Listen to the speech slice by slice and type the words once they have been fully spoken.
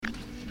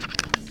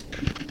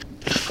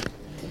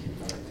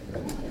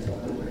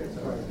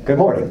Good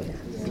morning.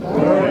 Good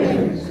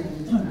morning.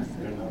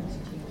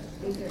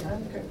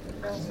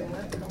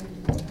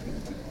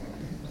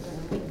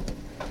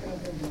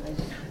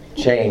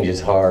 Change is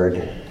hard.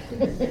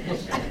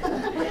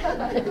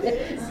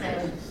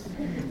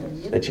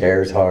 The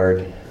chair's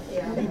hard.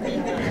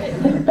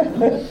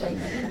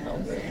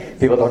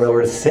 People don't know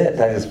where to sit.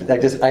 I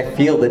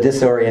feel the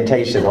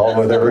disorientation all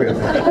over the room.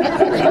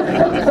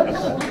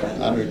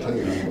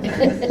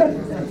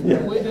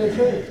 Yeah.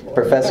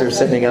 Professor's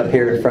sitting up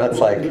here in front's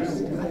like,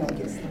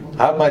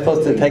 how am I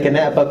supposed to take a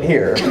nap up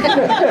here?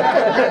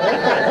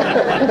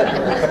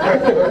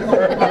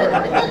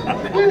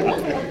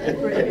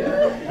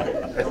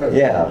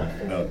 Yeah.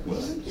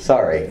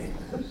 Sorry.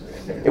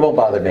 It won't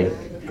bother me.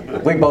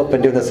 We've both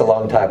been doing this a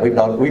long time.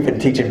 We've been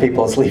teaching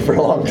people to sleep for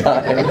a long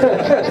time.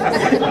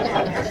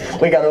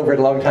 We got over it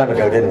a long time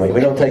ago, didn't we?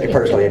 We don't take it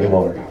personally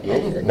anymore.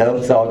 No,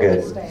 it's all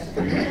good.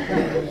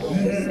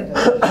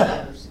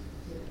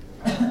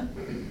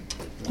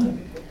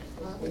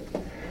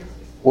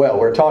 Well,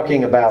 we're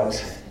talking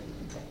about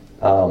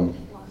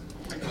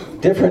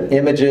different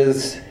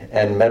images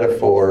and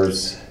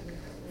metaphors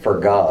for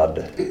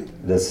God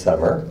this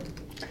summer.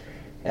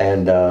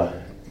 And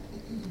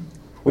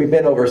we've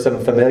been over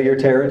some familiar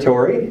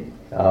territory.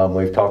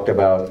 We've talked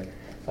about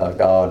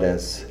God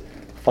as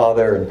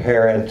father and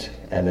parent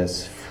and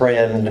as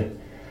friend.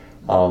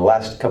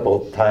 Last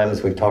couple of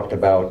times we talked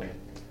about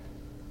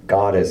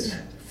God as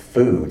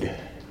food,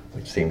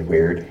 which seemed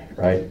weird,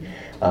 right?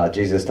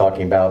 Jesus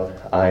talking about,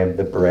 I am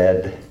the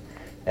bread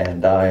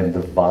and I am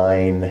the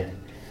vine.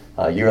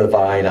 You're the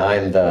vine,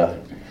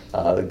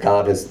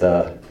 God is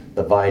the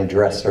vine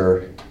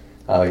dresser.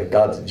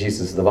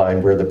 Jesus is the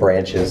vine, we're the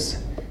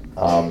branches.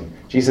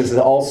 Jesus is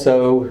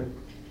also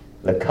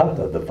the cup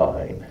of the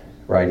vine,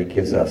 right? He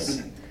gives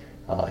us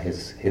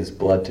his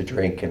blood to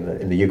drink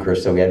in the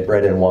Eucharist, so we had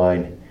bread and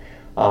wine.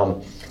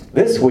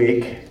 This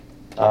week,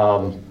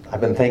 I've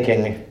been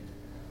thinking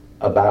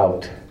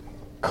about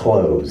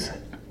clothes.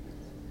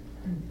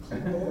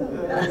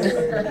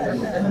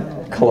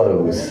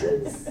 Clothes.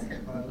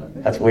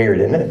 That's weird,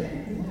 isn't it?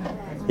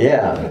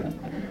 Yeah.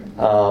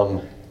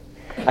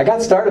 I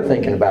got started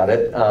thinking about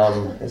it.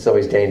 It's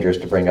always dangerous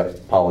to bring up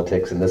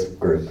politics in this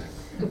group,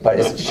 but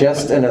it's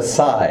just an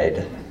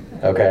aside,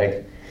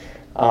 okay?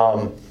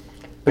 But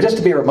just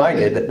to be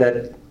reminded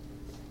that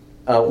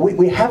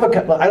we have I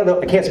don't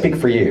know, I can't speak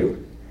for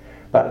you,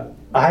 but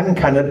I'm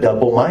kind of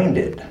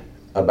double-minded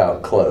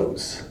about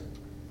clothes,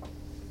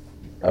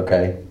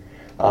 okay?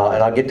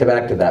 And I'll get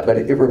back to that, but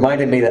it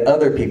reminded me that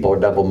other people are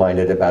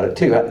double-minded about it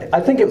too.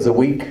 I think it was a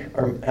week,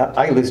 or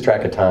I lose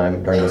track of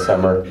time during the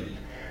summer,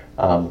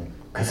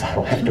 because I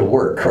don't have to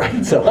work,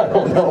 right? So I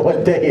don't know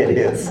what day it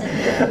is.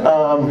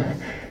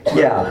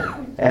 Yeah,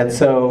 and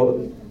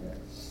so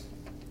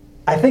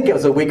I think it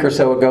was a week or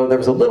so ago, there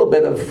was a little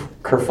bit of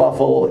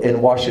kerfuffle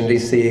in Washington,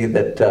 D.C.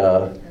 that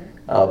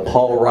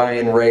Paul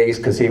Ryan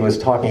raised because he was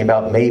talking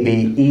about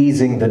maybe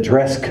easing the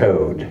dress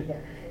code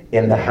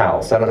in the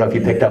House. I don't know if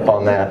you picked up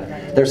on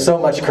that. There's so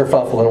much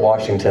kerfuffle in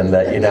Washington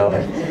that,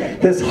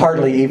 this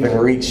hardly even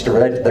reached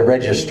the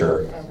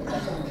register.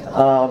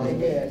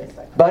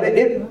 But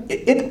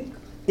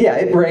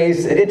it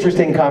raised an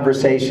interesting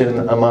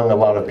conversation among a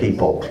lot of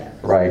people,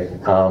 right,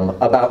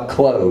 about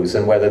clothes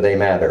and whether they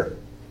matter.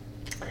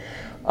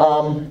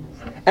 And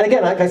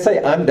again, like I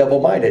say, I'm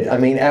double-minded. I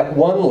mean, at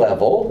one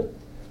level,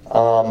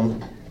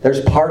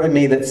 there's part of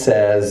me that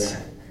says,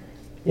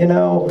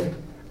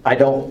 I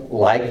don't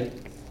like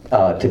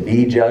to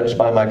be judged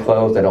by my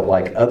clothes. I don't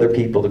like other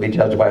people to be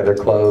judged by their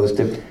clothes.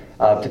 To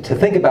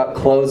think about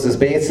clothes as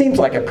being, it seems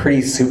like a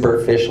pretty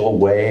superficial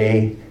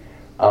way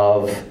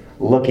of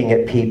looking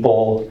at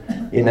people,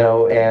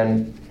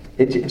 and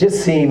it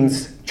just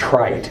seems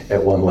trite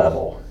at one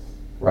level,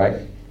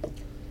 right?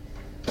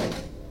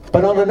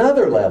 But on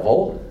another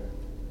level,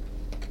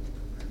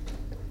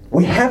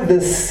 we have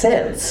this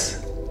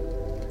sense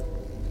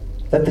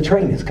that the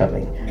train is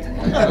coming.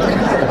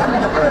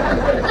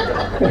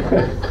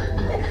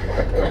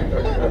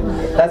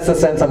 That's the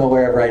sense I'm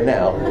aware of right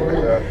now.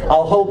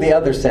 I'll hold the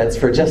other sense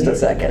for just a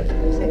second.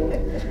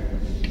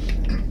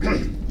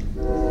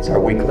 It's our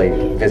weekly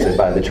visit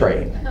by the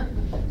train.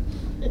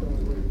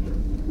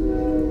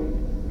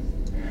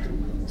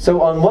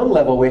 So on one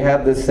level, we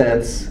have this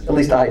sense, at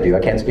least I do,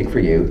 I can't speak for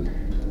you,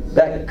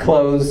 that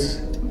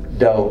clothes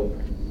don't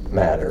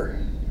matter,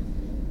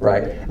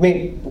 right? I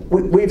mean,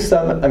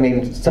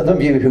 some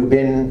of you who've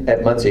been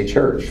at Muncie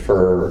Church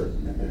for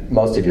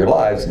most of your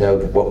lives know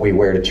that what we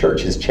wear to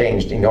church has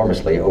changed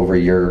enormously over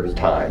your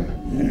time,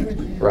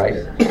 right?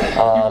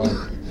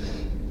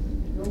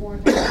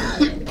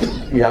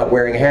 You're not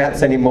wearing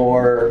hats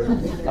anymore.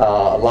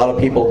 A lot of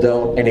people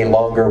don't any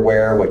longer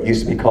wear what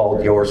used to be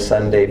called your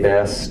Sunday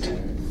best,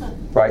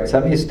 right?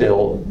 Some of you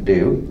still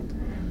do.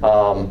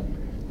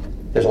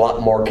 There's a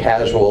lot more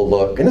casual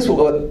look. And this is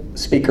what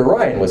Speaker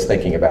Ryan was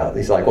thinking about.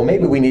 He's like, well,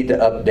 maybe we need to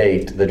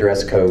update the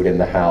dress code in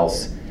the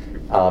House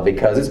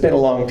because it's been a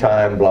long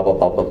time, blah, blah,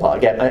 blah, blah, blah.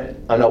 Again,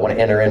 I don't want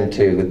to enter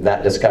into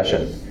that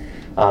discussion.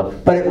 But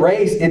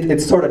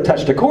it sort of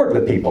touched a chord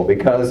with people,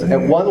 because at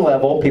one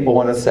level, people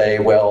want to say,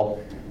 well,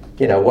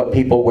 what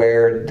people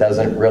wear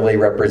doesn't really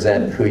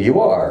represent who you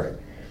are.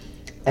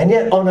 And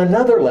yet, on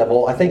another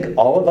level, I think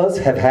all of us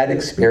have had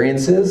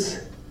experiences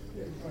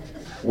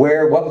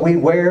where what we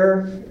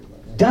wear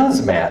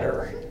does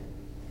matter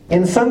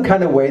in some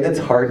kind of way that's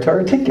hard to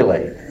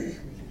articulate.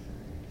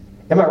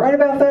 Am I right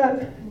about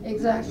that?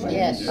 Exactly.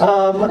 Yes.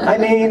 And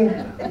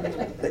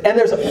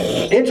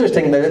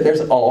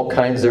there's all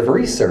kinds of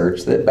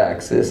research that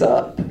backs this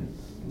up.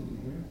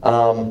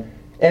 And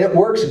it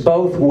works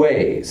both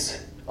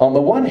ways. On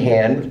the one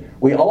hand,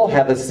 we all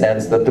have a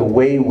sense that the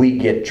way we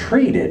get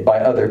treated by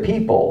other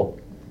people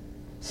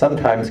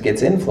sometimes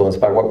gets influenced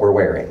by what we're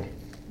wearing.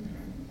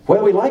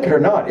 Whether we like it or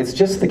not, it's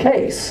just the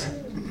case.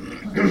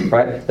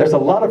 Right? There's a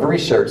lot of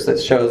research that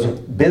shows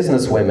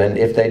business women,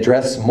 if they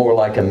dress more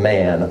like a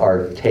man,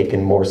 are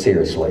taken more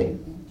seriously.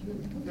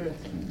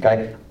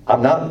 Okay?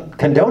 I'm not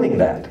condoning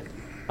that.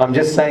 I'm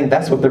just saying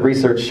that's what the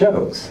research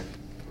shows.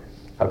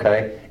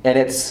 Okay? And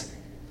it's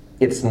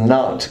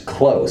not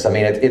close. I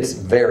mean, it's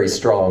very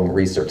strong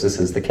research. This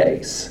is the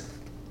case.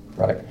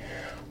 Right?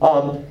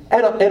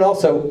 And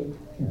also,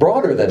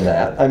 broader than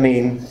that, I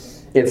mean,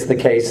 it's the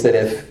case that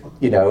if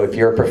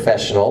you're a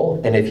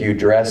professional and if you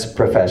dress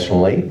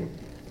professionally,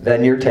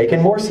 then you're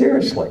taken more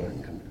seriously.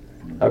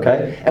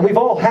 Okay? And we've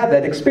all had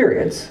that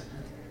experience,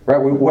 right?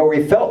 Where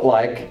we felt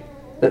like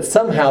that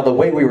somehow the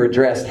way we were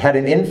dressed had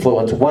an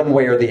influence one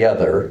way or the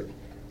other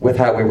with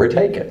how we were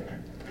taken.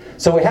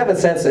 So we have a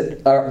sense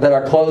that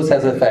our clothes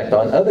has an effect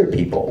on other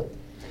people.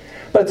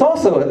 But it's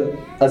also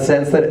a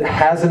sense that it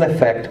has an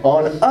effect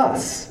on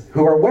us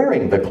who are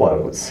wearing the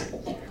clothes,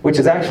 which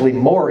is actually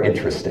more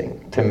interesting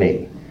to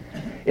me.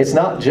 It's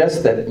not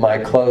just that my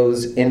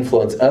clothes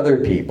influence other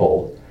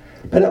people,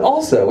 but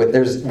also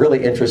there's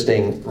really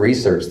interesting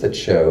research that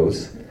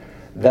shows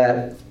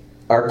that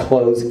our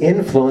clothes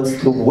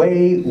influence the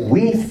way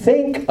we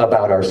think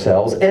about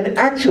ourselves and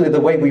actually the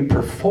way we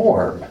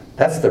perform.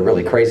 That's the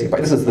really crazy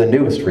part. This is the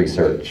newest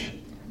research,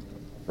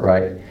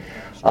 right?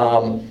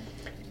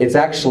 It's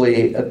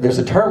actually, there's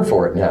a term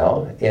for it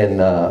now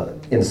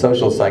in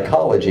social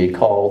psychology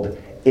called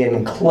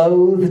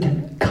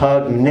enclothed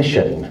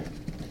cognition.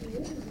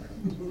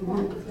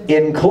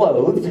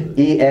 Enclothed,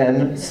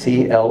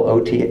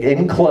 E-N-C-L-O-T,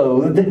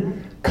 enclothed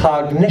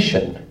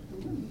cognition.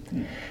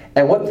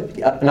 And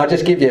I'll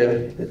just give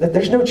you,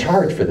 there's no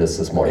charge for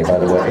this morning, by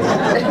the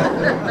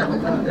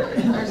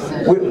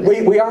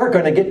way. We are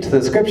going to get to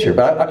the scripture,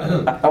 but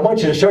I want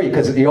you to show you,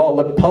 because you all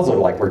look puzzled,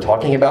 like we're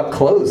talking about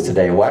clothes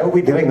today. Why are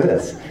we doing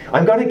this?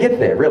 I'm going to get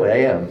there, really, I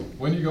am.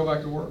 When do you go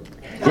back to work?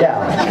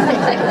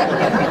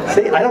 Yeah.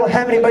 See, I don't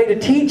have anybody to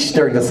teach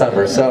during the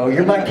summer, so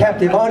you're my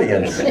captive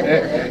audience.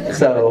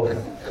 So,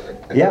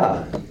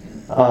 yeah,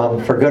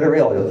 for good or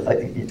ill,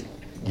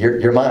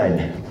 you're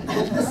mine.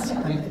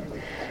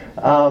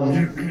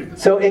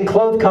 So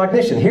enclothed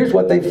cognition, here's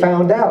what they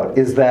found out,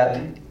 is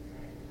that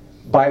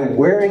by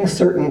wearing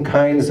certain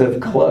kinds of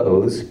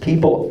clothes,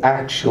 people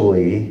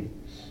actually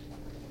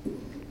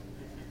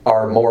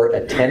are more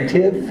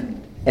attentive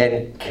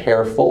and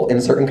careful in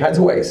certain kinds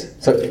of ways.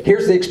 So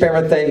here's the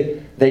experiment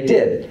they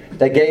did.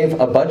 They gave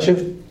a bunch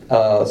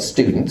of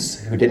students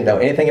who didn't know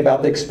anything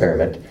about the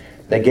experiment,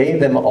 they gave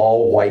them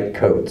all white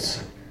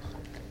coats.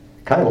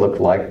 Kind of looked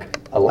like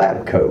a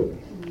lab coat.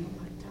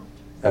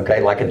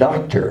 Okay, like a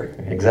doctor,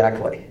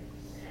 exactly.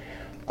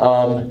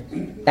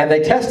 And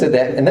they tested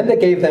that, and then they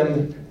gave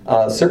them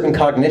certain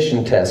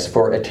cognition tests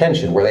for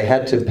attention, where they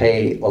had to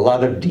pay a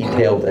lot of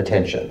detailed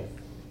attention.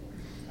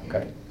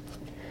 Okay.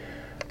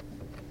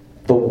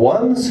 The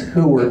ones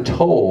who were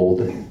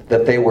told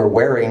that they were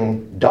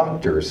wearing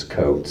doctor's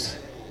coats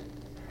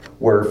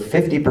were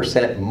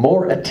 50%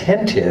 more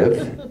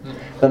attentive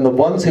than the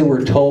ones who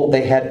were told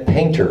they had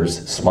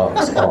painter's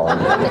smocks on.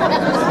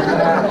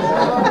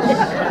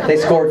 They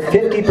scored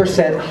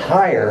 50%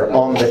 higher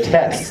on the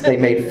tests. They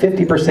made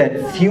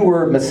 50%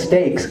 fewer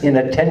mistakes in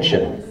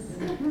attention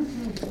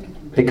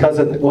because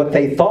of what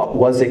they thought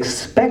was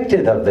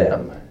expected of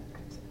them.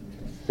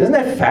 Isn't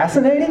that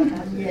fascinating?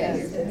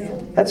 Yes.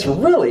 That's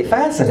really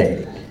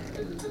fascinating.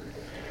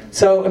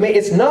 So, I mean,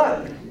 it's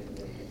not,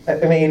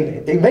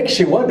 it makes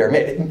you wonder. I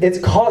mean, it's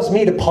caused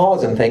me to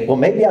pause and think, well,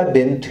 maybe I've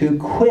been too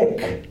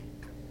quick.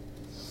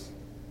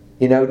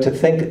 To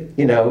think,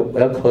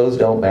 well, clothes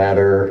don't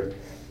matter.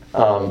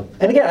 And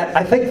again,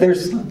 I think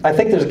there's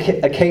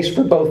a case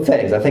for both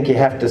things. I think you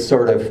have to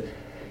sort of,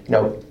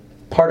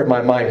 part of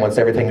my mind wants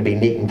everything to be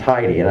neat and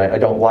tidy, and I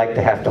don't like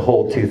to have to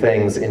hold two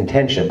things in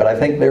tension. But I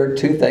think there are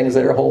two things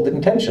that are held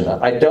in tension.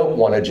 I don't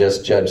want to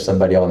just judge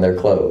somebody on their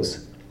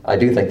clothes. I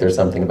do think there's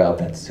something about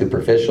that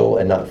superficial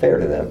and not fair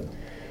to them.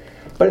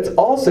 But it's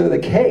also the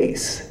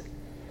case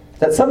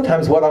that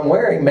sometimes what I'm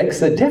wearing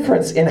makes a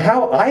difference in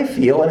how I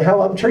feel and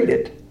how I'm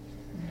treated.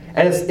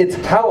 And it's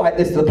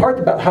the part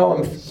about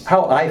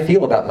how I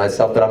feel about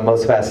myself that I'm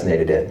most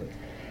fascinated in.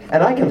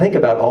 And I can think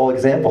about all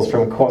examples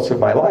from the course of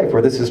my life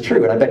where this is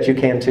true, and I bet you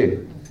can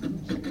too.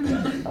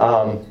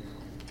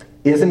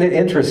 Isn't it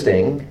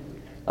interesting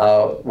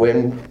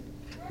when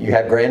you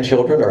have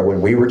grandchildren, or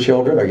when we were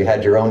children, or you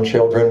had your own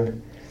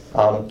children,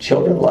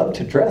 children love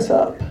to dress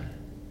up,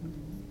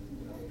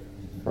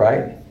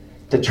 right?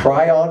 To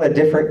try on a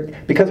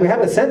different, because we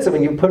have a sense that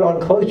when you put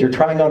on clothes, you're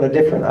trying on a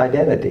different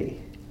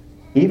identity,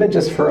 even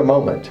just for a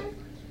moment.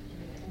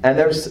 And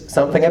there's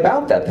something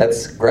about that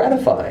that's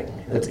gratifying,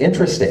 that's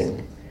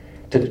interesting.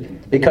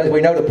 Because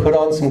we know to put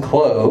on some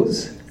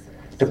clothes,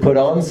 to put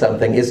on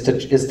something, is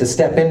to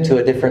step into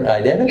a different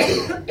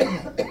identity.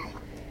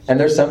 And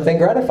there's something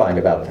gratifying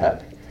about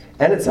that.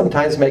 And it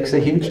sometimes makes a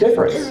huge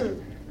difference.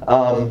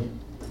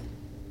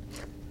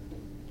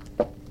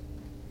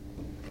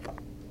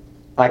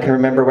 I can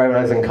remember when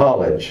I was in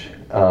college.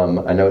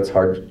 I know it's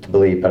hard to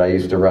believe, but I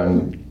used to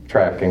run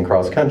track and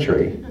cross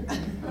country.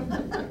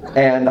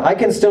 And I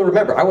can still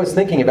remember, I was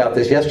thinking about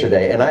this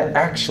yesterday, and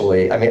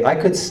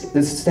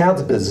this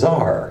sounds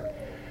bizarre,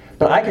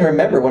 but I can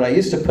remember when I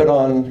used to put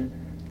on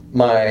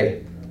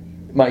my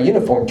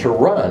uniform to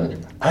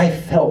run, I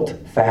felt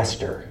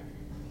faster.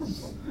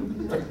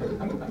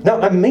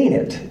 No, I mean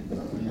it,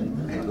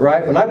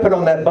 right? When I put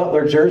on that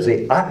Butler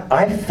jersey,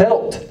 I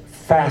felt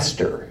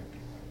faster.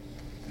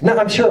 No,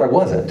 I'm sure I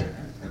wasn't.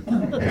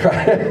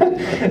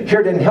 Right?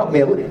 Sure didn't help me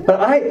a little, but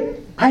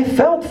I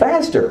felt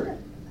faster.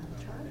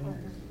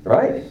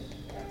 Right?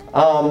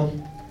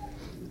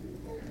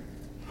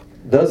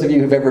 Those of you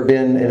who've ever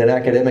been in an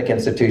academic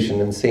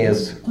institution and seen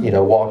us,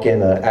 walk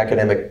in an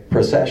academic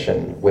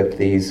procession with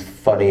these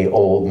funny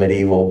old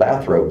medieval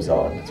bathrobes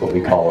on, that's what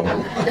we call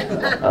them.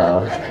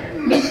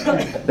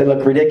 They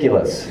look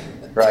ridiculous,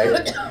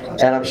 right?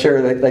 And I'm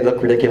sure that they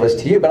look ridiculous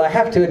to you, but I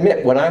have to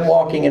admit, when I'm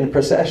walking in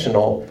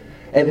processional,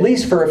 at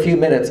least for a few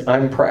minutes,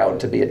 I'm proud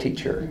to be a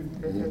teacher,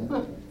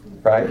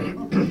 right?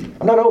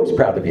 I'm not always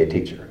proud to be a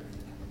teacher.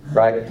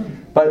 Right?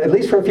 But at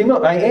least for a few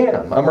moments, I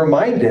am. I'm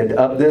reminded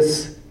of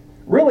this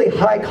really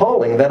high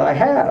calling that I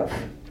have.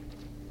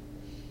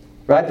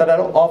 Right? That I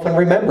don't often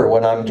remember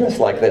when I'm dressed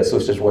like this,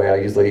 which is the way I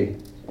usually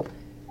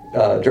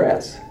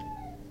dress.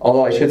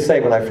 Although I should say,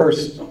 when I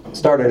first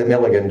started at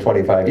Milligan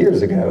 25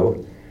 years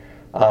ago,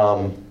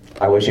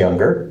 I was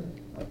younger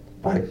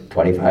by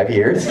 25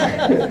 years.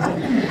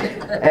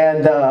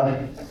 And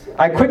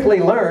I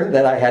quickly learned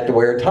that I had to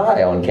wear a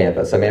tie on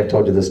campus. I may have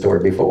told you this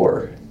story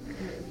before.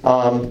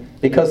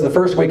 Because the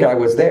first week I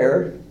was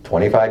there,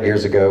 25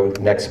 years ago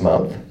next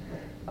month,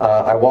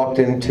 I walked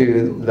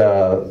into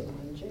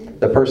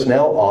the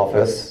personnel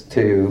office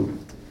to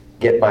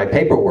get my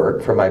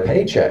paperwork for my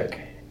paycheck.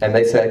 And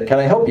they said, "Can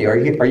I help you?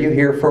 Are you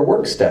here for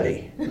work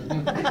study?"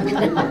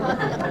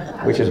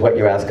 Which is what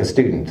you ask a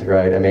student,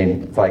 right? I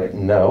mean, it's like,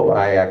 no,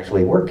 I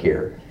actually work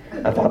here.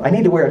 I thought, I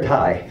need to wear a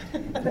tie,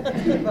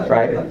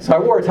 right? So I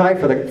wore a tie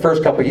for the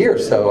first couple of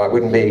years so I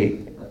wouldn't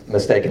be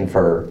mistaken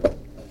for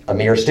a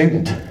mere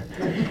student,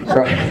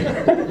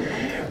 right?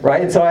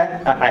 Right? And so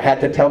I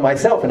had to tell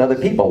myself and other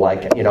people,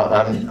 like,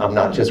 I'm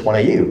not just one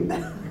of you,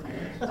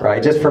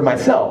 right? Just for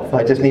myself,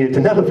 I just needed to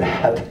know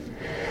that.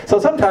 So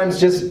sometimes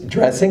just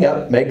dressing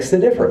up makes the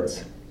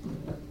difference.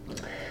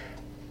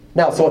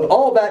 Now, so with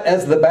all that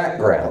as the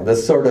background,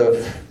 this sort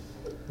of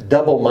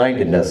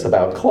double-mindedness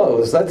about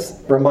clothes,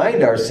 let's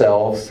remind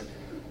ourselves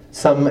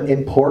some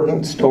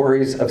important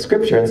stories of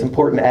Scripture and some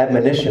important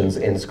admonitions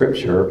in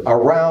Scripture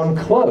around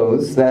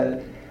clothes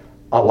that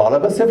a lot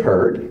of us have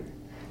heard,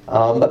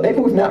 but maybe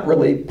we've not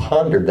really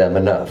pondered them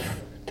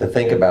enough to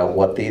think about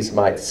what these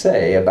might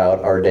say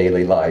about our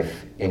daily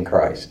life in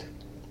Christ.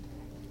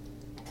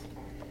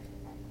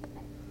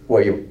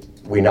 Well,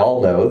 we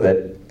all know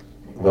that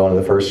one of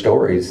the first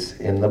stories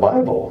in the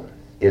Bible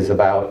is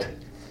about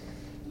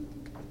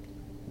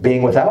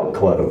being without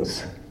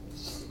clothes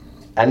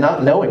and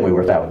not knowing we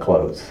were without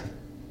clothes,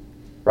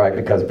 right?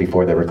 Because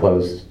before there were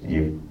clothes,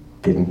 you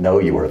didn't know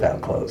you were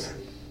without clothes,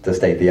 to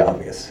state the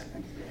obvious,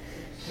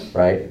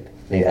 right?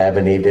 I mean, Adam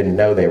and Eve didn't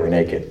know they were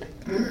naked,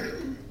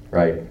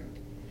 right?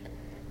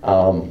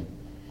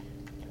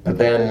 But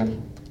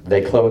then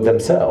they clothed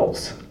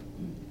themselves,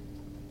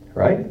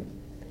 right?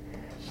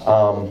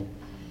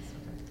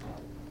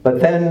 But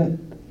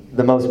then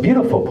the most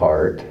beautiful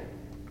part,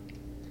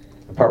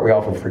 the part we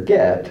often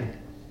forget,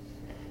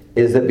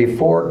 is that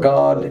before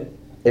God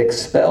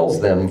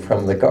expels them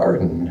from the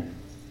garden,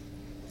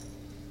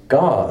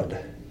 God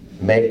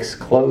makes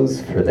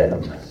clothes for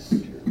them.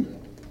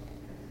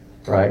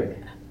 Right?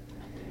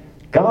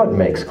 God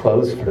makes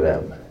clothes for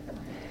them.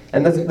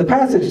 And the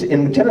passage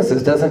in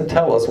Genesis doesn't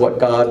tell us what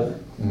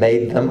God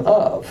made them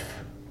of.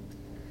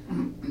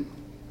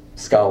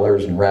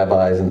 Scholars and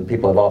rabbis and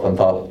people have often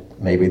thought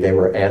maybe they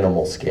were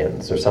animal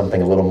skins or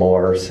something a little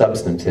more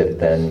substantive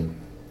than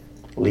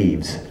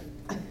leaves,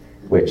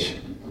 which,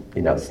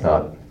 it's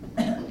not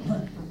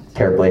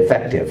terribly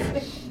effective,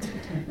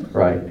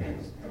 right?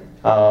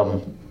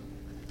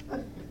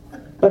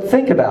 But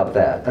think about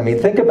that. I mean,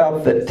 think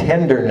about the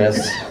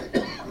tenderness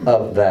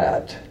of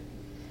that.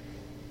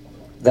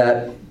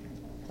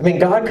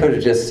 God could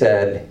have just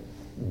said,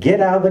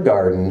 get out of the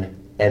garden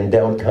and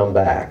don't come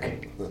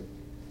back.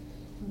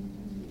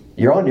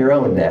 You're on your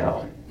own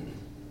now.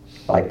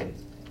 Like,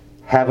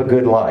 have a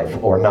good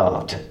life or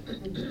not.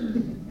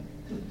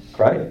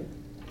 Right?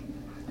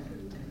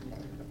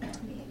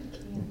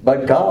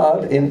 But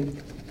God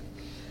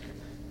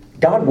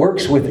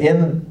works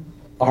within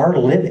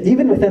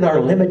even within our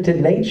limited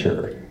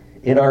nature.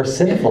 In our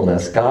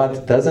sinfulness,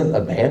 God doesn't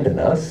abandon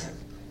us.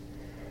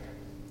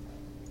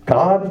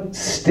 God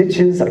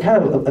stitches, I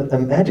kind of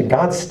imagine,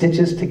 God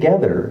stitches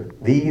together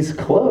these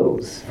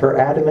clothes for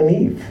Adam and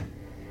Eve.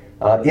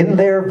 In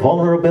their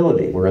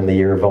vulnerability, we're in the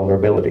year of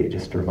vulnerability,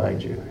 just to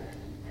remind you.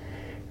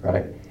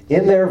 Right?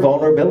 In their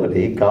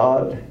vulnerability,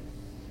 God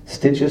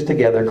stitches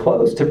together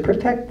clothes to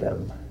protect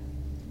them.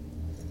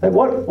 Like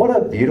what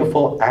a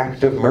beautiful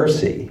act of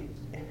mercy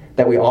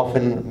that we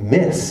often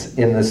miss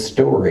in the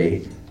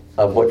story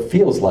of what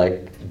feels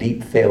like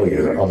deep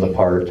failure on the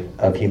part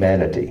of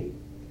humanity.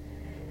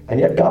 And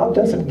yet God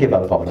doesn't give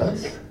up on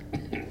us.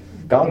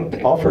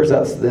 God offers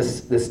us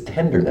this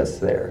tenderness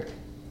there.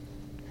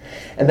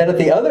 And then at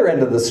the other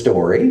end of the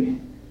story,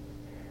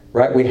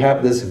 right, we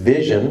have this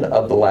vision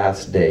of the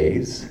last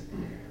days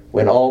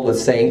when all the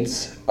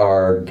saints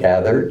are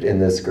gathered in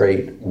this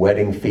great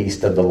wedding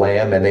feast of the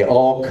Lamb, and they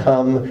all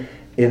come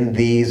in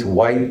these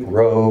white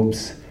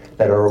robes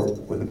that are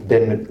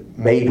been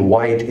made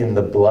white in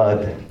the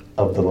blood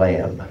of the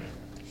Lamb.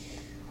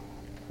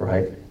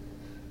 Right?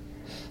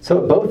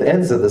 So at both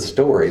ends of the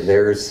story,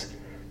 there's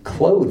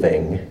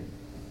clothing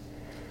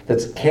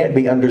that can't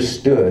be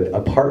understood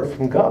apart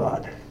from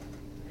God.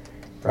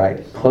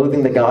 Right?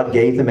 Clothing that God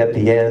gave them at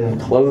the end,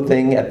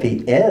 clothing at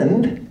the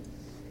end,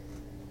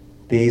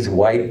 these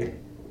white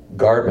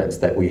garments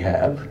that we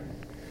have,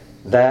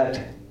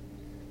 that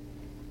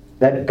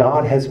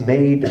God has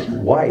made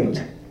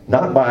white,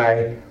 not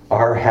by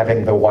our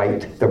having the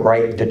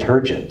right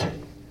detergent,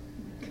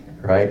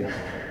 right?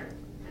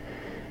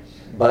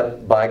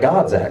 But by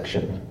God's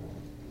action.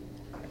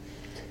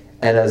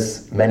 And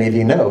as many of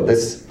you know,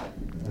 this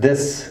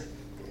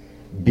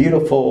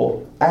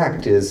beautiful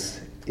act is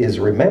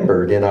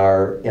remembered in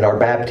our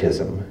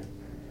baptism.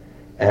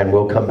 And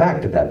we'll come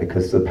back to that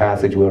because the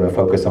passage we're going to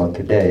focus on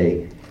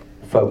today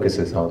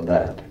focuses on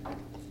that.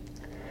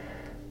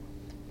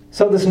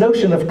 So this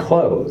notion of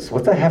clothes,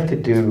 what's that have to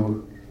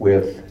do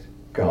with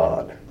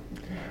God?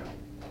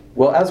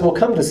 Well, as we'll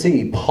come to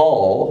see,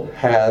 Paul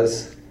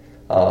has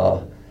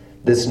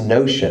this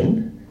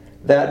notion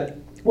that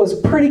was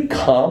pretty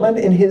common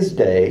in his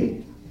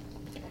day,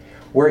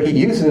 where he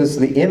uses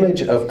the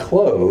image of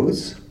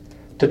clothes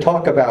to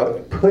talk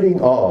about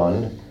putting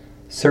on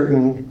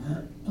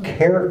certain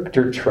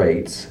character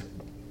traits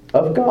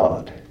of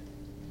God,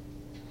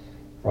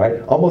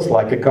 right? Almost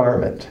like a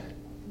garment.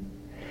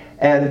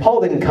 And Paul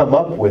didn't come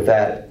up with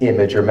that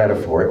image or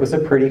metaphor. It was a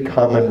pretty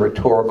common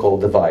rhetorical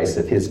device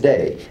of his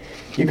day.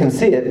 You can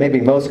see it maybe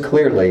most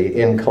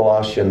clearly in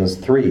Colossians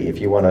 3, if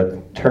you want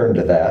to turn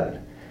to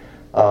that.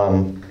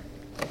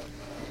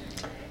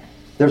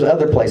 There's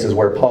other places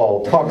where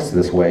Paul talks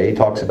this way. He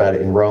talks about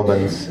it in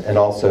Romans and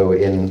also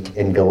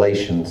in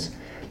Galatians.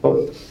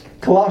 But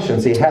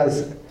Colossians, he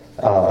has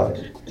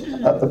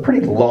a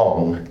pretty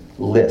long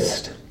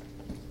list.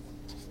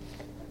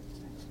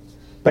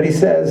 But he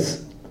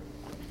says,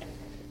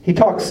 he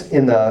talks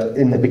in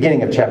the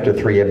beginning of chapter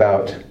 3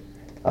 about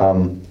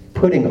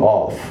putting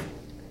off,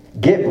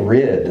 get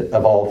rid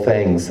of all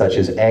things such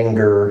as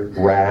anger,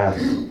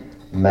 wrath,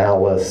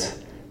 malice,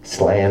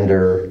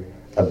 slander,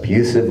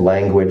 abusive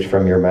language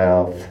from your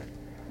mouth.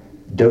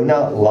 Do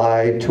not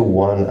lie to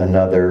one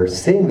another,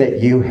 seeing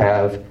that you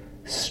have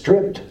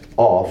stripped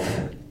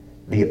off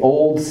the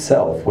old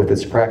self with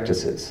its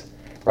practices.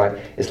 Right?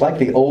 It's like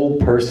the old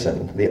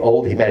person, the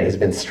old humanity has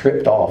been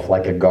stripped off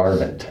like a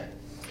garment.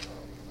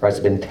 Right? It's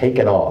been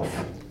taken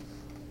off,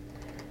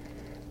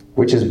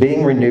 which is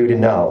being renewed in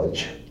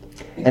knowledge.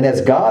 And as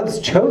God's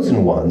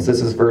chosen ones,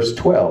 this is verse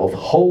 12,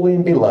 holy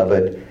and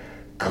beloved,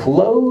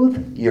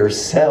 clothe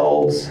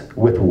yourselves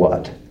with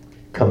what?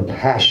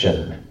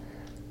 Compassion,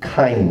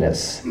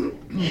 kindness,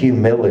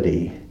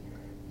 humility,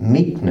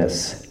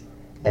 meekness,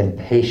 and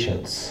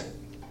patience.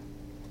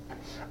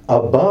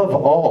 Above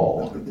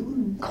all,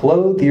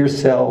 clothe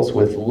yourselves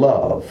with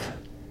love,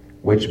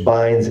 which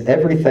binds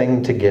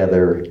everything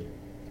together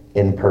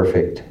in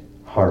perfect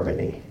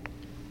harmony.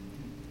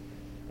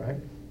 Right?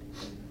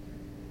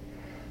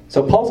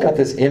 So Paul's got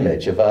this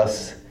image of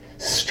us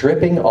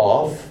stripping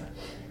off.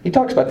 He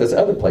talks about this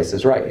other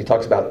places, right? He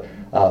talks about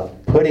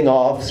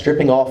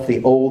stripping off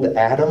the old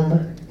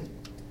Adam,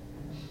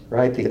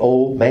 right? The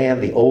old man,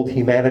 the old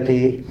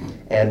humanity,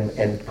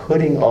 and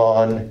putting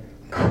on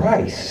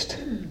Christ.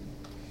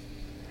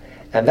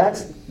 And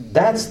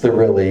that's the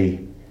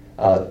really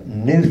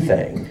new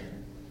thing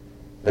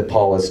that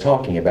Paul is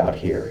talking about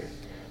here.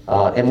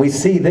 And we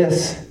see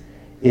this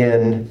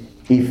in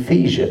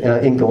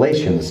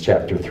Galatians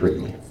chapter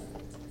 3.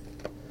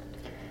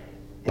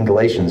 In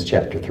Galatians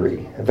chapter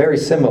 3. A very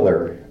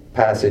similar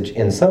passage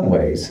in some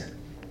ways.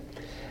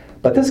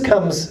 But this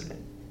comes,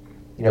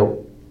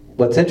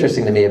 what's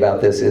interesting to me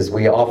about this is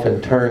we often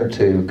turn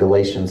to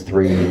Galatians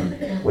 3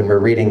 when we're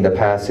reading the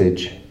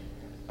passage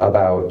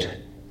about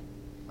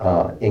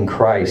in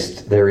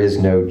Christ there is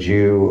no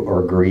Jew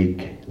or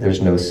Greek,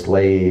 there's no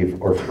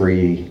slave or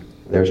free,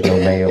 There's no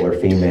male or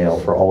female,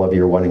 for all of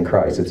you are one in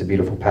Christ. It's a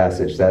beautiful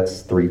passage.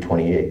 That's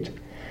 3:28.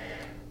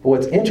 But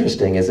what's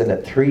interesting is in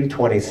at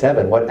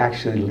 3:27, what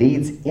actually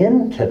leads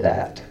into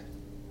that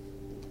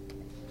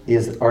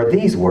are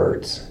these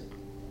words.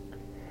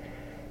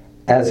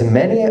 As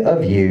many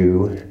of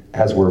you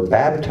as were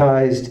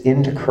baptized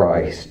into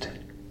Christ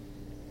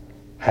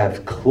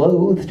have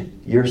clothed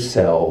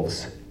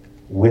yourselves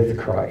with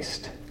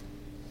Christ.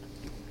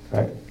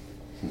 Right?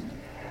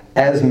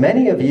 As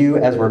many of you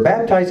as were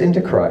baptized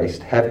into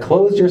Christ have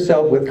clothed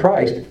yourself with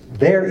Christ.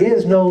 There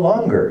is no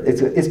longer.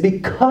 It's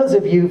because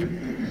of you,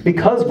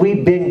 because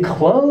we've been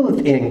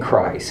clothed in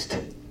Christ,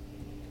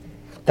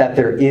 that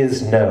there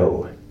is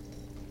no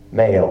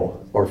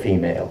male or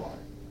female,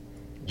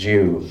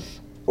 Jew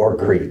or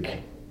Greek,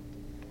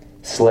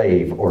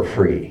 slave or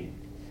free.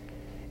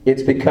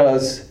 It's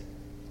because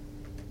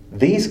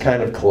these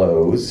kind of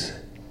clothes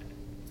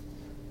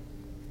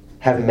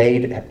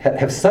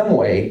have some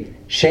way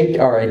shaped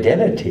our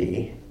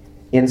identity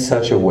in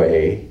such a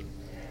way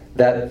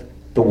that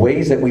the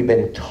ways that we've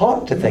been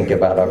taught to think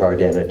about our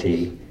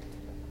identity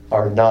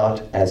are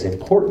not as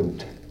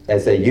important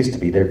as they used to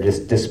be. They're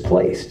just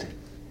displaced.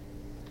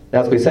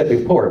 Now, as we said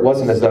before, it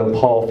wasn't as though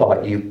Paul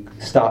thought you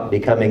stopped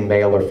becoming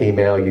male or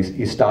female,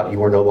 you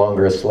were no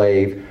longer a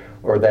slave,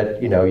 or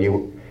that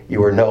you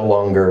were no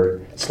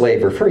longer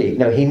slave or free.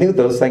 No, he knew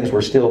those things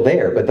were still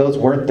there, but those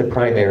weren't the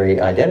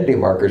primary identity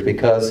markers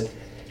because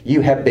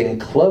you have been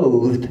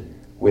clothed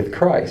with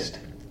Christ.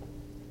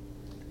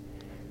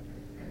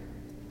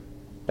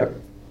 Now,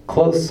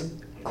 clothes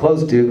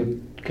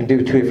can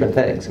do two different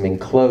things. I mean,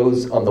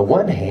 clothes on the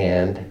one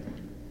hand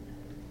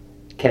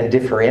can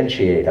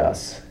differentiate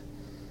us,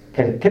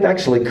 can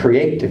actually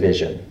create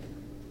division.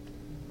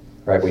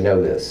 Right? We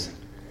know this.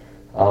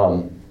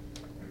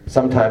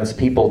 Sometimes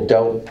people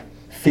don't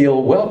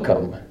feel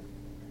welcome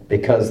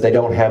because they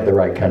don't have the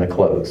right kind of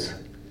clothes.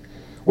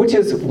 Which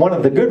is one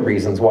of the good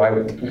reasons why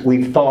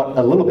we've thought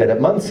a little bit at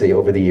Muncie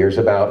over the years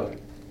about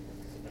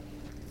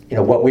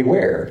what we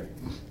wear.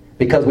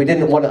 Because we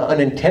didn't want to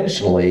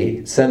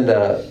unintentionally send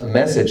a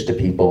message to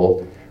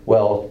people,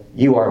 well,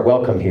 you aren't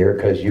welcome here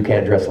because you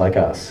can't dress like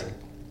us.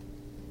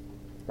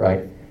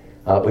 Right?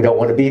 We don't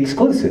want to be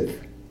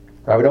exclusive.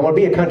 Right? We don't want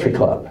to be a country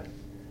club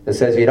that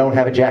says if you don't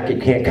have a jacket,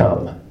 you can't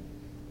come.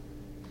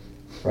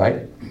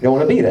 Right? You don't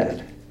want to be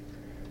that.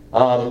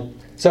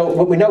 So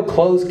what we know,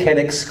 clothes can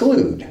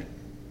exclude.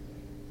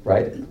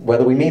 Right?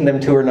 Whether we mean them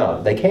to or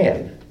not, they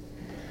can.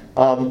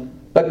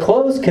 But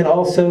clothes can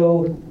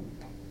also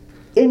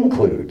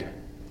include.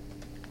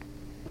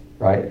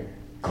 Right?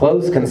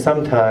 Clothes can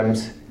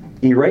sometimes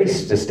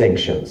erase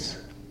distinctions.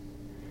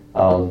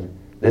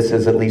 This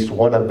is at least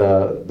one of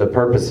the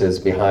purposes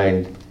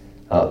behind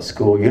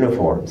school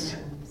uniforms.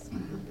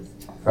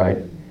 Right?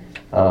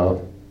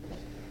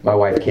 My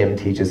wife Kim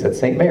teaches at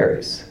St.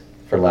 Mary's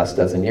for the last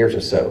dozen years or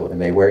so, and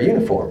they wear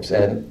uniforms.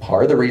 And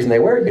part of the reason they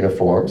wear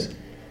uniforms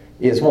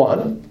is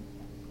one,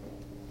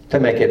 to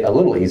make it a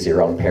little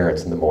easier on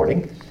parents in the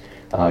morning,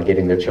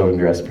 getting their children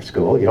dressed for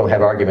school. You don't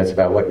have arguments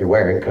about what you're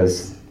wearing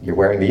because you're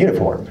wearing the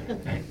uniform.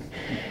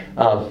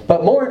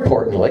 But more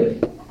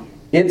importantly,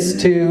 it's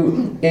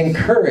to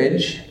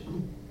encourage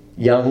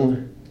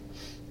young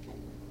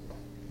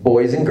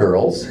boys and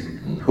girls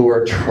who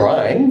are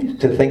trying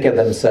to think of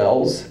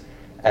themselves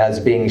as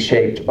being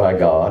shaped by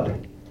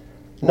God,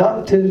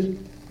 not to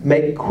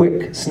make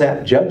quick,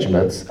 snap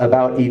judgments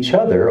about each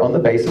other on the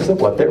basis of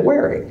what they're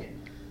wearing,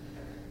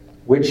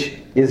 which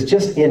is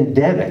just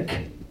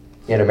endemic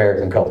in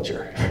American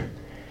culture,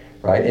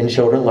 right? And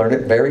children learn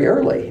it very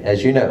early,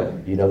 as you know.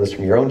 You know this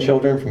from your own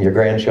children, from your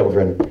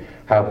grandchildren,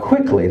 how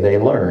quickly they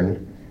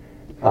learn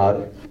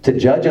to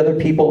judge other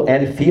people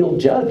and feel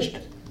judged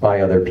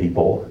by other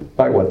people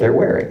by what they're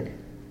wearing.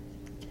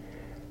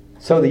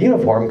 So the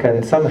uniform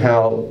can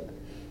somehow,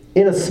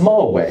 in a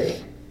small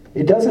way,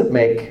 it doesn't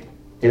make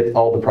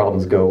all the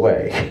problems go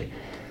away,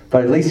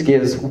 but at least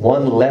gives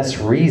one less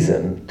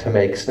reason to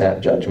make snap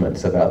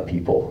judgments about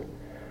people.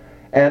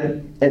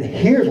 And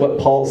here's what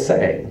Paul's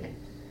saying,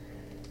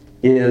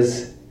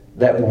 is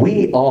that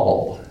we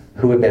all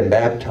who have been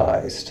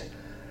baptized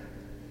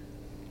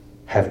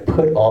have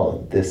put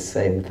on this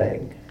same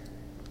thing.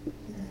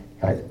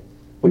 Right?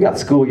 We got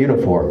school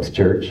uniforms,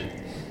 church.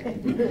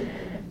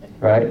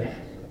 Right?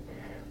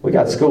 We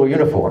got school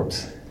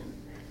uniforms.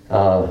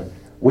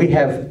 We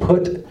have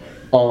put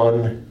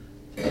on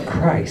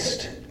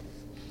Christ.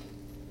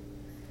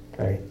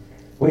 Okay?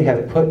 We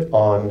have put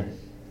on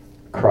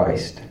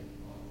Christ.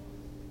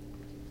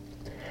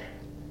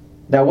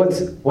 Now, what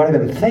I've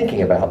been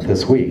thinking about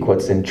this week,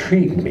 what's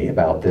intrigued me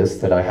about this,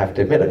 that I have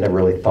to admit I never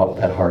really thought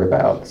that hard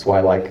about. That's why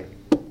I like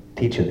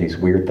teaching these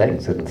weird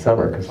things in the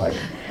summer, because I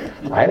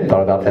hadn't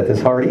thought about that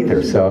this hard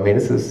either. So, I mean,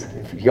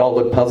 if y'all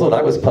look puzzled,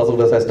 I was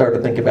puzzled as I started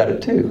to think about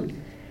it too,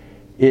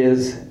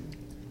 is,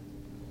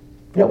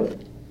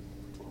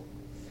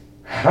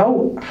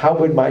 how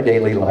would my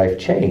daily life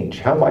change?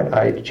 How might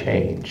I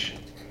change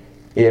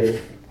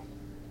if,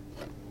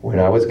 when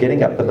I was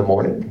getting up in the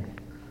morning,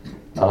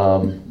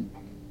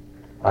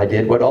 I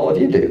did what all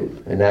of you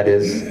do, and that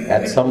is,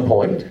 at some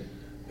point,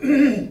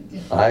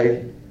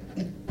 I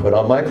put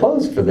on my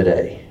clothes for the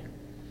day,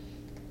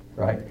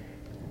 right?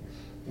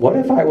 What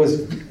if I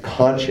was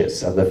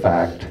conscious of the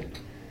fact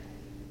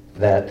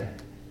that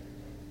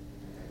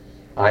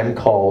I'm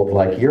called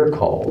like you're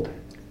called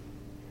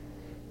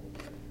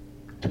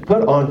to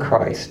put on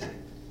Christ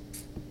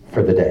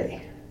for the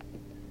day,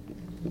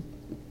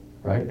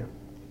 right?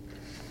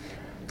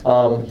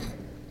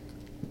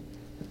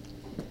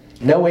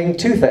 Knowing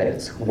two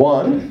things.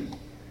 One,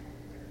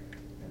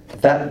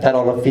 that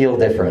ought to feel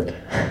different.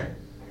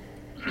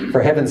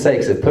 For heaven's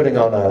sakes, if putting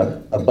on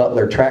a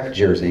Butler track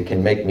jersey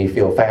can make me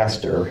feel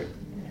faster,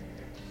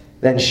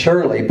 then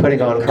surely putting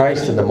on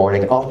Christ in the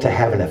morning ought to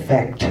have an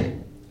effect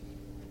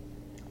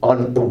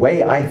on the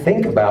way I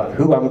think about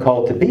who I'm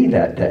called to be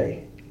that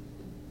day.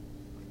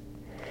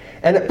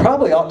 And it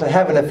probably ought to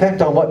have an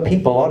effect on what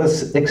people ought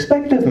to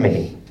expect of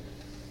me.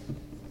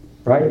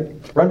 Right?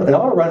 It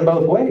ought to run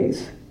both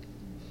ways.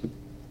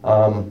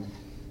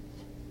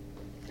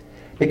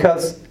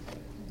 Because,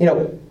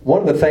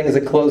 one of the things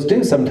that clothes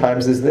do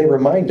sometimes is they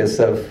remind us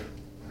of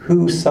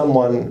who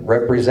someone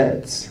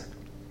represents.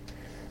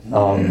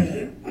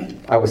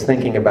 I was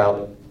thinking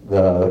about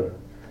the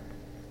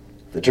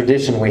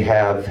tradition we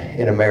have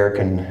in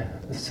American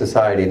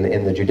society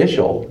in the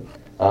judicial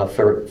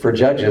for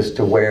judges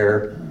to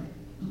wear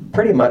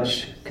pretty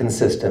much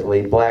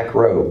consistently black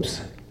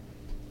robes,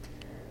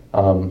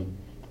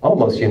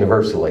 almost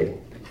universally,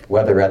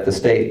 whether at the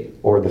state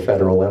or the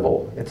federal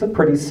level. It's a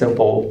pretty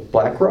simple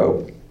black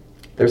robe.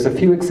 There's a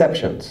few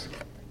exceptions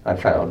I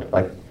found,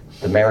 like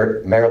the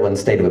Maryland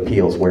State of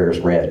Appeals wears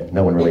red.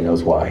 No one really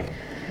knows why.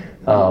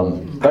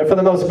 But for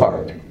the most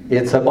part,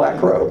 it's a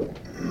black robe.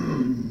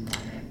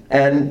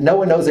 And no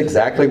one knows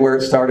exactly where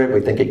it started. We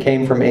think it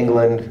came from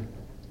England.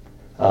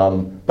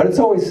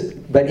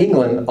 But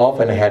England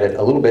often had it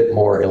a little bit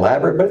more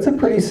elaborate, but it's a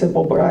pretty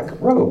simple black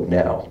robe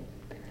now.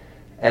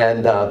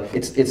 And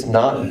it's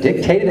not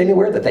dictated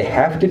anywhere that they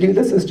have to do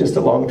this. It's just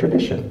a long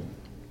tradition.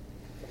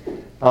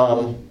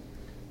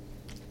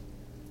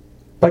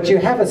 But you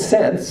have a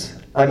sense,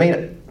 I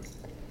don't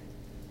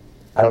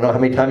know how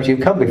many times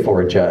you've come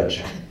before a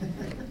judge.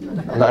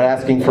 I'm not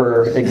asking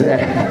for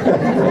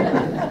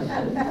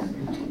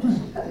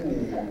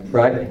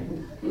right?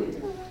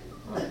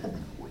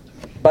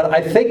 But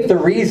I think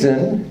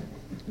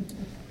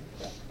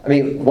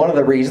one of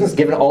the reasons,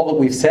 given all that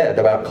we've said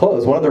about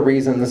clothes, one of the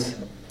reasons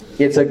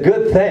it's a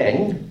good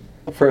thing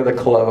for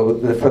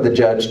the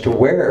judge to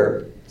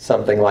wear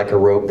something like a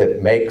robe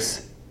that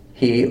makes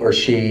he or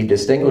she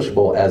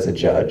distinguishable as a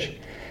judge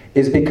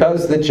is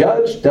because the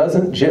judge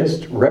doesn't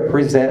just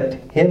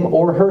represent him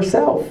or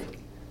herself.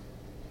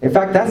 In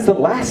fact, that's the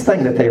last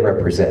thing that they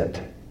represent,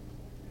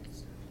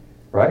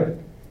 right?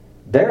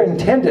 They're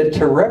intended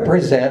to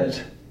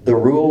represent the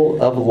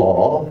rule of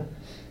law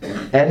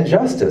and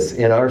justice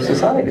in our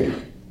society,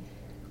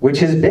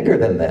 which is bigger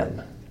than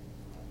them,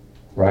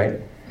 right?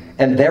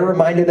 And they're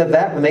reminded of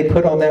that when they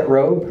put on that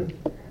robe.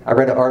 I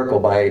read an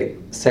article by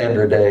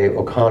Sandra Day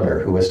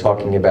O'Connor who was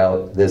talking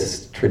about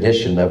this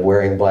tradition of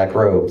wearing black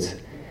robes.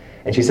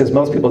 And she says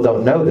most people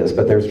don't know this,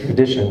 but there's a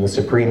tradition in the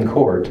Supreme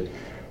Court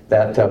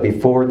that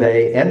before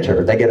they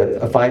enter, they get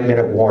a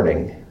 5-minute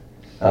warning.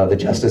 The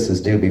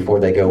justices do before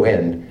they go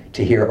in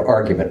to hear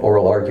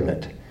oral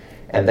argument.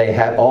 And they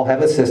all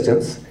have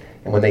assistants,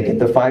 and when they get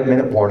the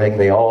 5-minute warning,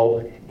 they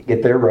all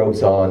get their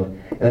robes on,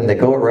 and then they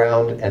go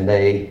around and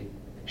they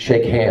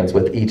shake hands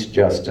with each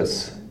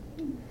justice.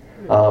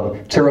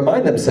 To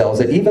remind themselves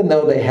that even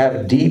though they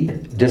have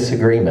deep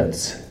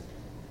disagreements,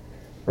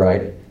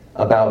 right,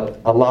 about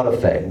a lot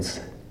of things,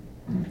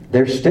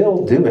 they're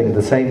still doing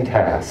the same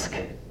task,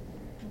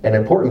 an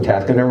important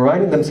task, and they're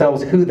reminding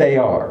themselves who they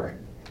are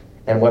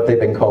and what they've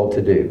been called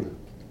to do.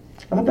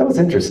 I thought that was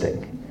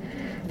interesting.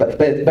 But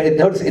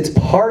notice it's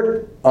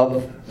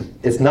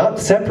it's not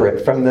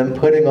separate from them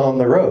putting on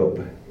the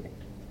robe.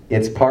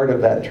 It's part of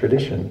that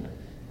tradition.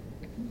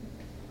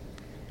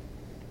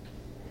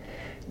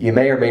 You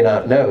may or may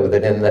not know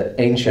that in the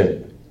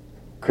ancient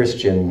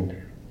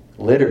Christian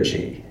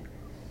liturgy,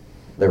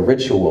 the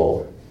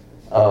ritual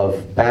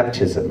of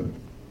baptism,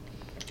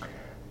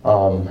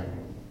 early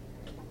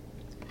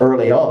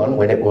on,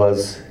 when it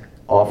was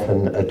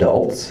often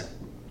adults,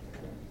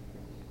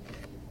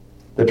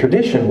 the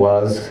tradition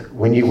was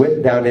when you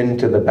went down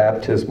into the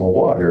baptismal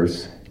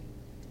waters,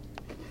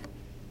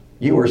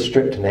 you were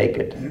stripped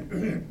naked.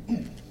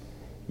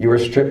 You were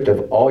stripped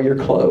of all your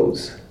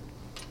clothes.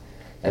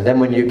 And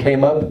then when you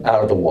came up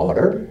out of the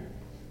water,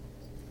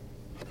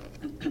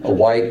 a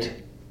white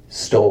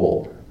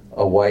stole,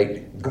 a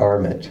white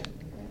garment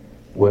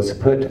was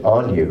put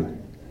on you.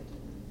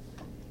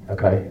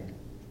 Okay?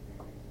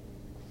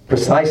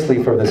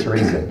 Precisely for this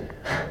reason.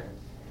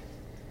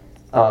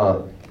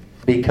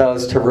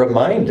 Because to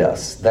remind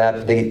us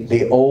that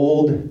the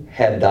old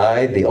had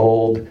died, the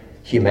old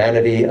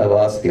humanity of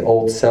us, the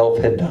old self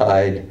had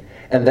died,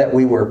 and that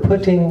we were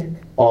putting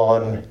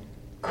on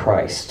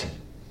Christ.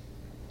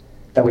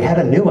 That we had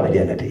a new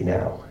identity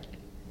now.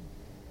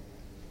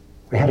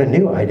 We had a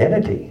new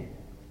identity.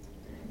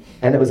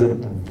 And it was a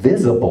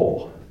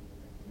visible,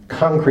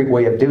 concrete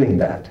way of doing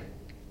that.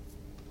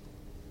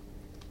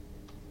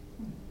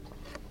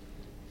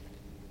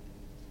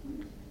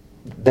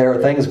 There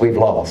are things we've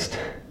lost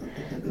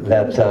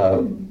that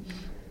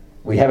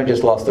we haven't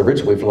just lost the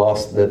ritual, we've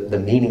lost the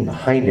meaning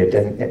behind it,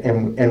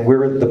 and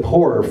we're the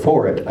poorer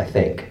for it, I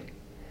think.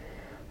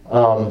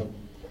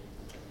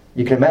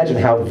 You can imagine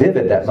how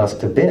vivid that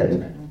must have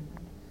been,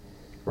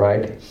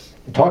 right?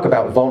 Talk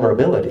about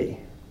vulnerability.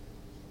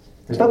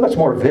 There's not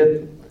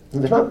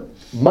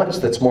much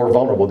that's more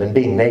vulnerable than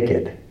being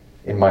naked,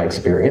 in my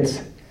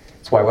experience.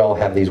 That's why we all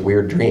have these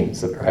weird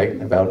dreams, right?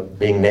 About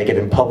being naked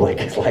in public.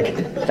 It's like,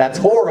 that's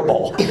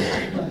horrible,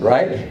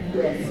 right?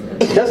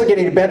 It doesn't get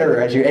any better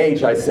as you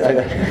age, I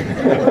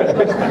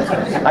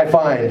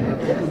find.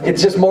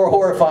 It's just more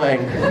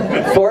horrifying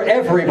for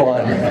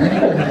everyone.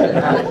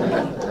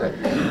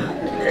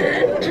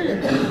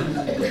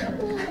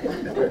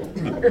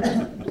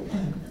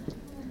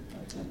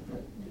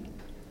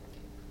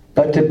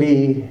 But to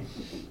be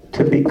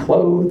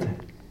clothed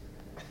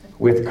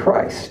with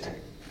Christ,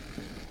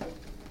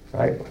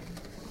 right?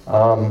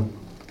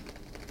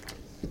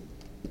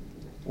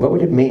 What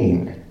would it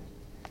mean?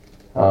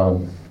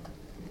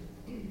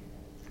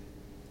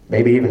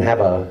 Maybe even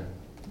have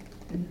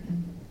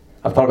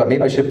I've thought about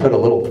maybe I should put a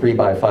little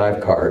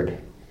 3x5 card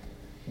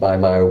by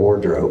my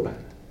wardrobe.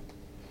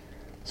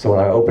 So when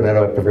I open it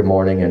up every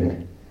morning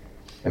and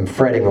am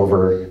fretting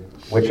over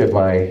which of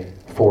my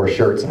 4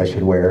 shirts I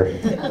should wear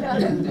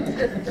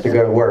to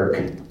go to work,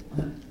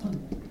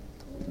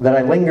 that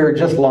I linger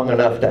just long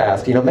enough to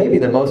ask, maybe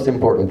the most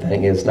important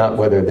thing is not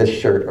whether this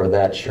shirt or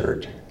that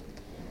shirt,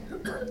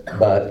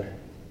 but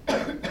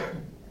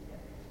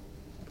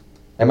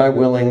am I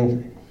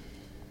willing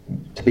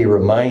to be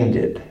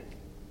reminded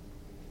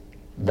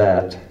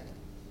that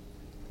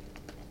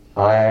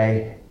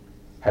I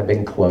have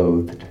been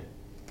clothed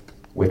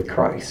with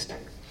Christ?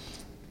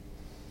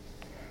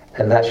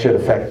 And that should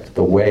affect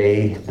the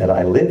way that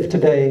I live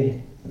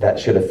today. That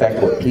should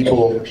affect what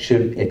people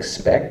should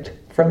expect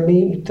from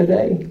me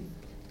today.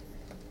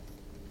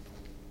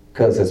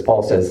 Because as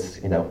Paul says,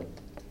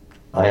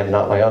 I am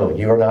not my own.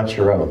 You are not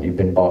your own. You've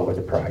been bought with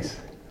a price,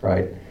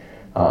 right?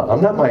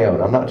 I'm not my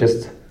own. I'm not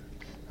just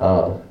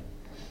a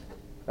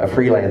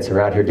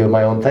freelancer out here doing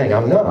my own thing.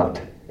 I'm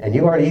not. And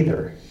you aren't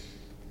either.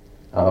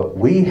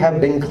 We have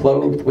been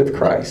clothed with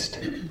Christ.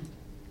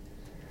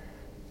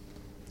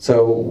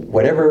 So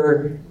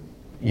whatever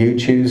you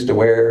choose to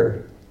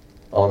wear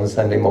on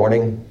Sunday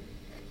morning,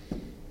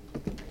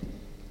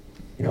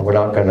 we're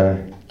not going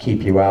to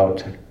keep you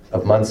out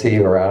of Muncie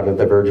or out of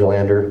the Virgil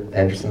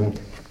Anderson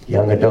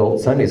Young Adult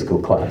Sunday School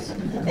class.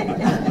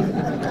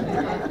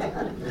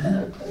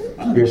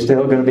 You're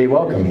still going to be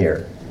welcome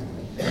here.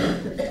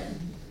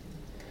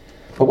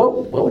 But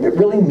what would it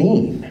really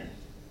mean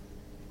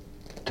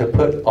to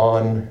put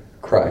on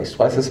Christ?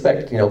 Well, I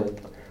suspect,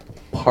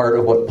 part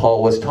of what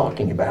Paul was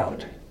talking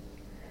about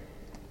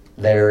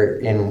there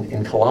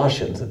in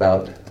Colossians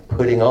about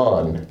putting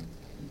on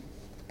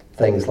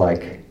things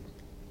like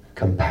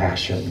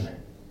compassion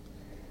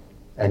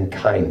and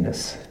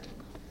kindness,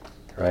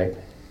 right?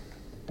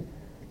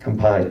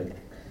 Compassion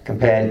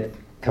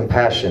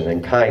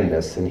and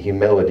kindness and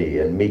humility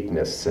and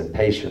meekness and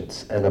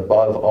patience, and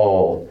above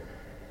all,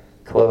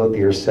 clothe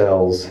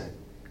yourselves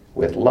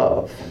with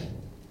love,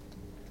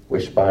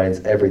 which binds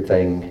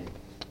everything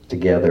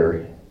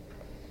together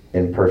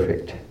in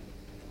perfect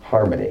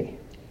harmony.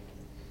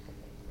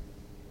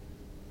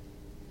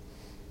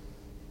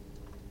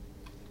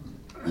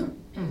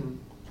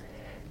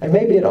 And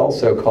maybe it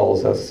also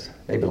calls us,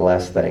 maybe the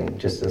last thing,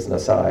 just as an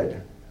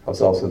aside, I was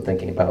also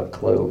thinking about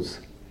clothes.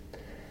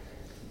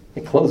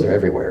 And clothes are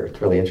everywhere. It's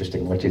really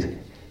interesting.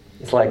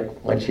 It's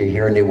like once you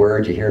hear a new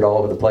word, you hear it all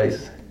over the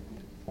place.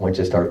 Once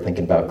you start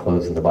thinking about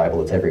clothes in the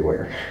Bible, it's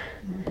everywhere.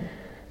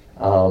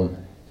 But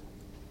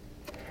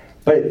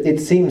it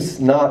seems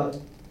not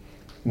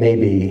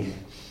maybe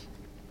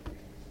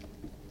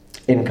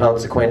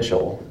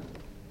inconsequential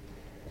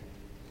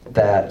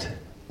that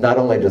not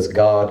only does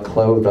God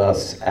clothe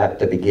us at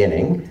the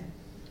beginning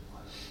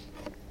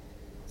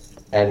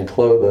and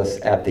clothe us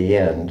at the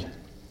end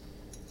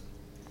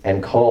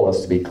and call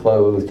us to be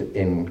clothed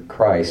in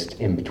Christ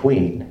in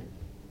between,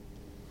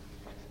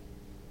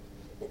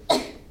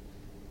 but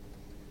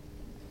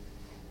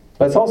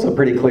it's also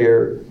pretty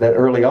clear that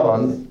early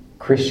on,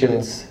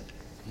 Christians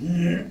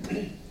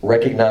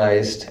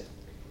recognized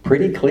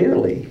pretty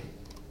clearly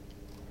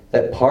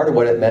that part of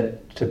what it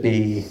meant to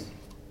be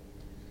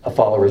a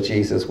follower of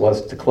Jesus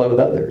was to clothe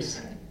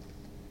others.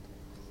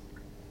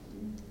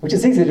 Which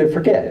is easy to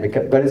forget,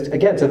 but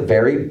it's a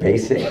very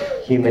basic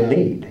human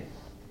need,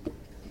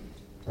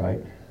 right?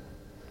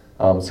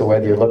 So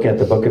whether you're looking at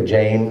the book of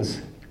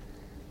James,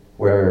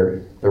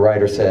 where the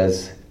writer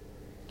says,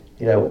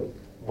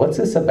 what's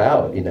this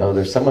about?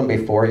 There's someone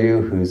before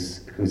you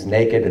who's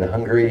naked and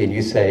hungry, and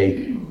you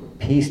say,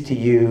 peace to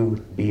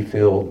you, be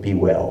filled, be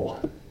well.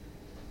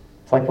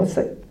 It's like, what's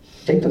that?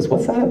 James says,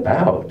 what's that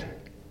about?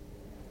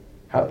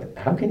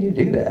 How can you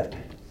do that?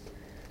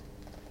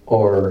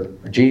 Or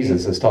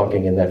Jesus is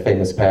talking in that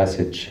famous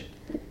passage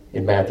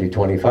in Matthew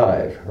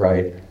 25,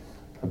 right?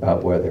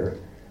 About whether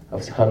I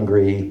was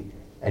hungry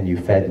and you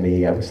fed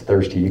me, I was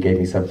thirsty, you gave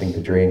me something to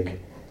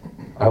drink,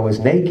 I was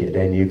naked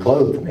and you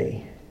clothed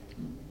me,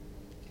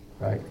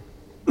 right?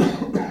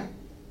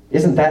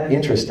 Isn't that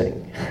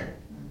interesting?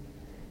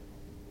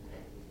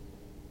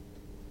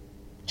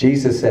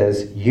 Jesus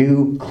says,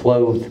 you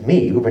clothed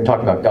me. We've been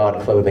talking about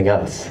God clothing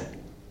us.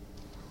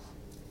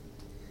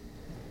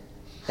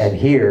 And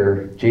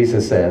here,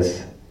 Jesus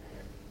says,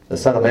 the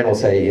Son of Man will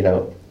say,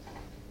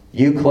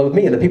 you clothed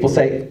me. And the people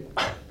say,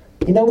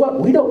 you know what?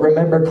 We don't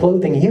remember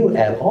clothing you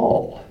at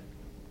all.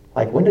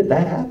 Like, when did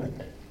that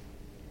happen?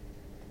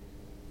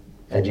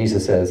 And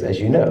Jesus says, as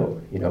you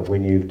know,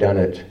 when you've done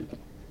it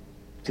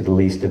to the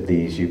least of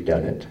these, you've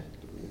done it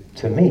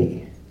to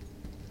me.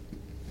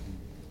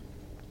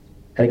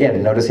 And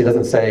again, notice he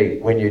doesn't say,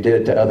 when you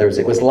did it to others,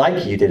 it was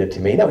like you did it to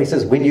me. No, he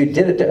says, when you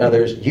did it to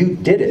others, you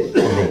did it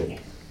to me.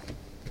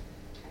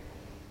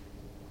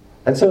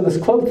 And so this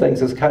clothes thing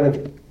is kind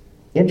of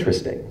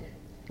interesting.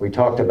 We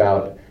talked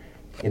about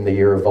in the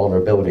year of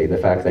vulnerability, the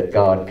fact that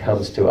God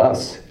comes to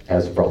us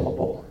as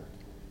vulnerable.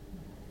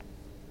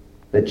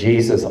 That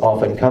Jesus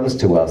often comes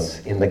to us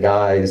in the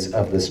guise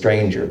of the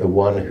stranger, the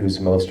one who's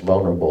most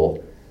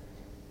vulnerable.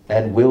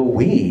 And will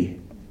we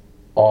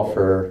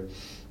offer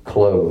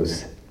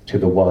clothes to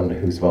the one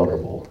who's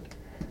vulnerable?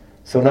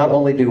 So not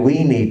only do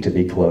we need to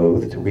be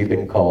clothed, we've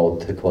been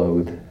called to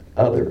clothe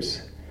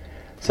others.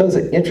 So it's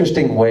an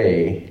interesting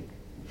way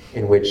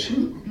in which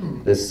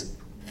this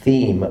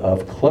theme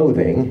of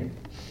clothing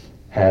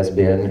has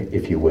been,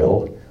 if you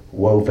will,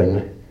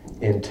 woven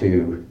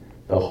into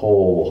the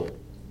whole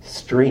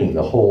stream,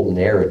 the whole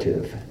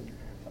narrative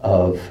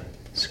of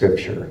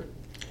Scripture.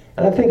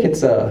 And I think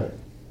it's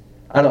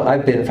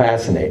I've been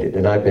fascinated,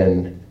 and I've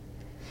been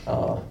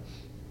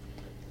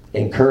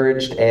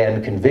encouraged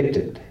and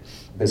convicted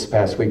this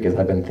past week as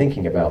I've been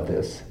thinking about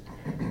this,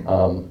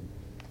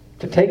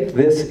 to take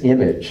this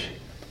image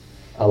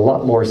a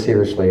lot more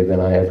seriously than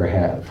I ever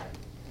have.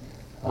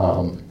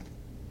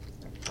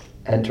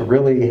 And to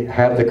really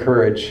have the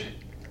courage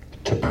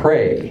to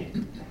pray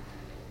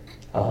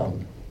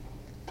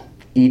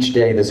each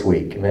day this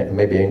week.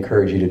 Maybe I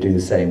encourage you to do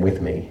the same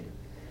with me.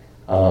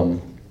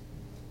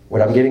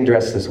 When I'm getting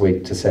dressed this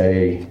week, to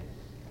say,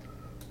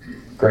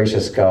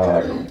 gracious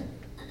God,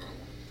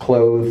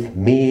 clothe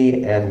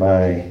me and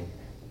my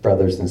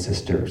brothers and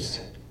sisters.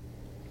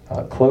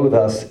 Clothe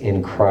us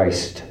in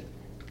Christ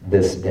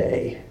this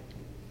day.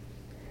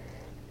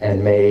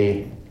 And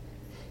may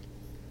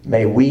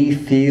we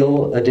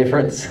feel a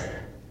difference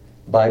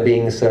by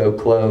being so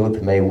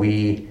clothed. May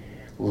we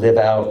live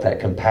out that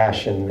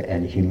compassion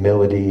and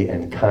humility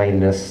and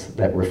kindness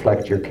that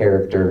reflect your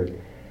character.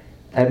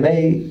 And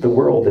may the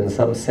world, in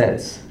some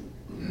sense,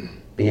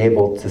 be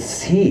able to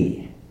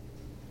see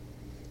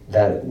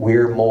that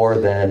we're more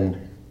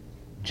than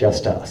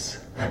just us,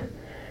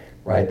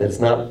 right? That it's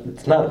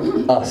not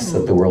us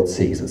that the world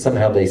sees. That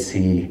somehow they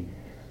see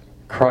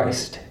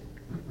Christ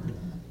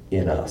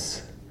in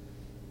us.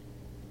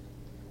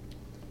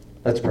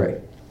 Let's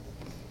pray.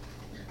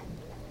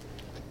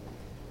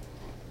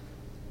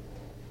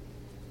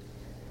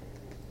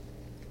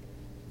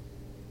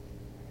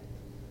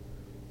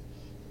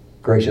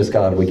 Gracious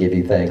God, we give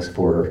you thanks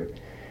for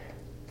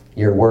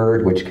your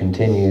word, which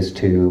continues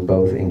to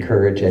both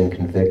encourage and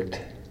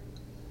convict.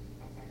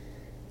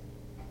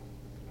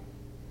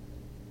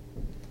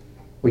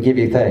 We give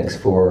you thanks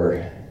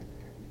for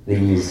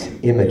these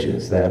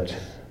images that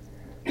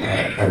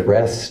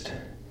arrest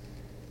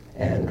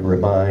and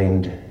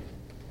remind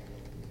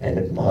and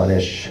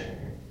admonish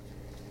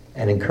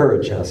and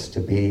encourage us to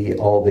be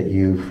all that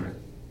you've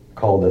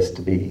called us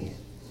to be.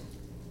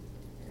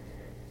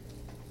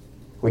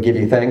 We give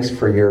you thanks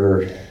for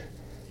your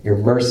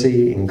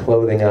mercy in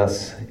clothing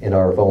us in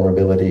our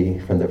vulnerability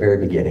from the very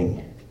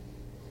beginning.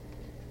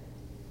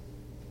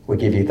 We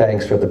give you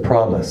thanks for the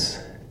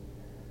promise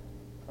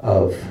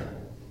of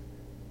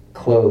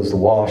clothes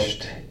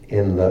washed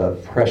in the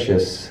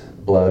precious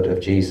blood of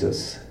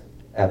Jesus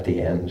at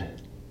the end.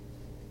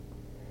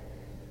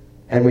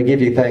 And we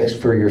give you thanks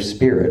for your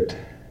Spirit,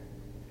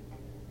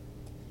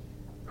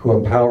 who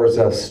empowers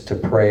us to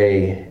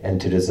pray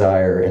and to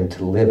desire and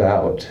to live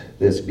out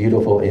this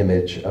beautiful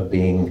image of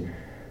being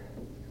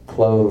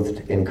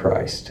clothed in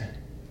Christ.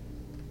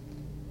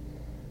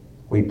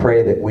 We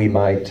pray that we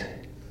might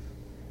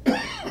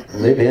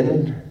live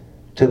in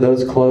to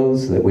those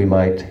clothes, that we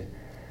might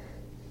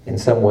in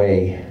some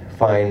way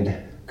find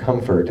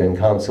comfort and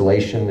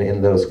consolation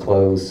in those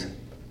clothes.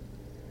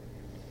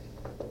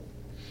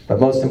 But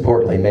most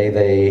importantly, may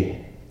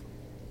they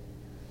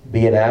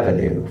be an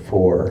avenue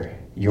for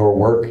your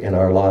work in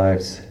our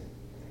lives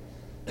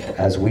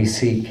as we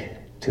seek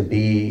to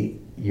be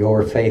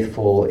your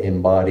faithful,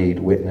 embodied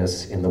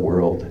witness in the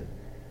world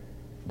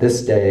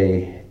this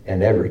day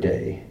and every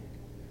day.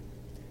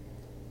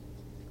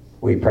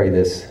 We pray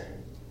this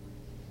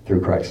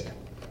through Christ.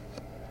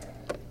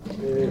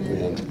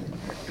 Amen.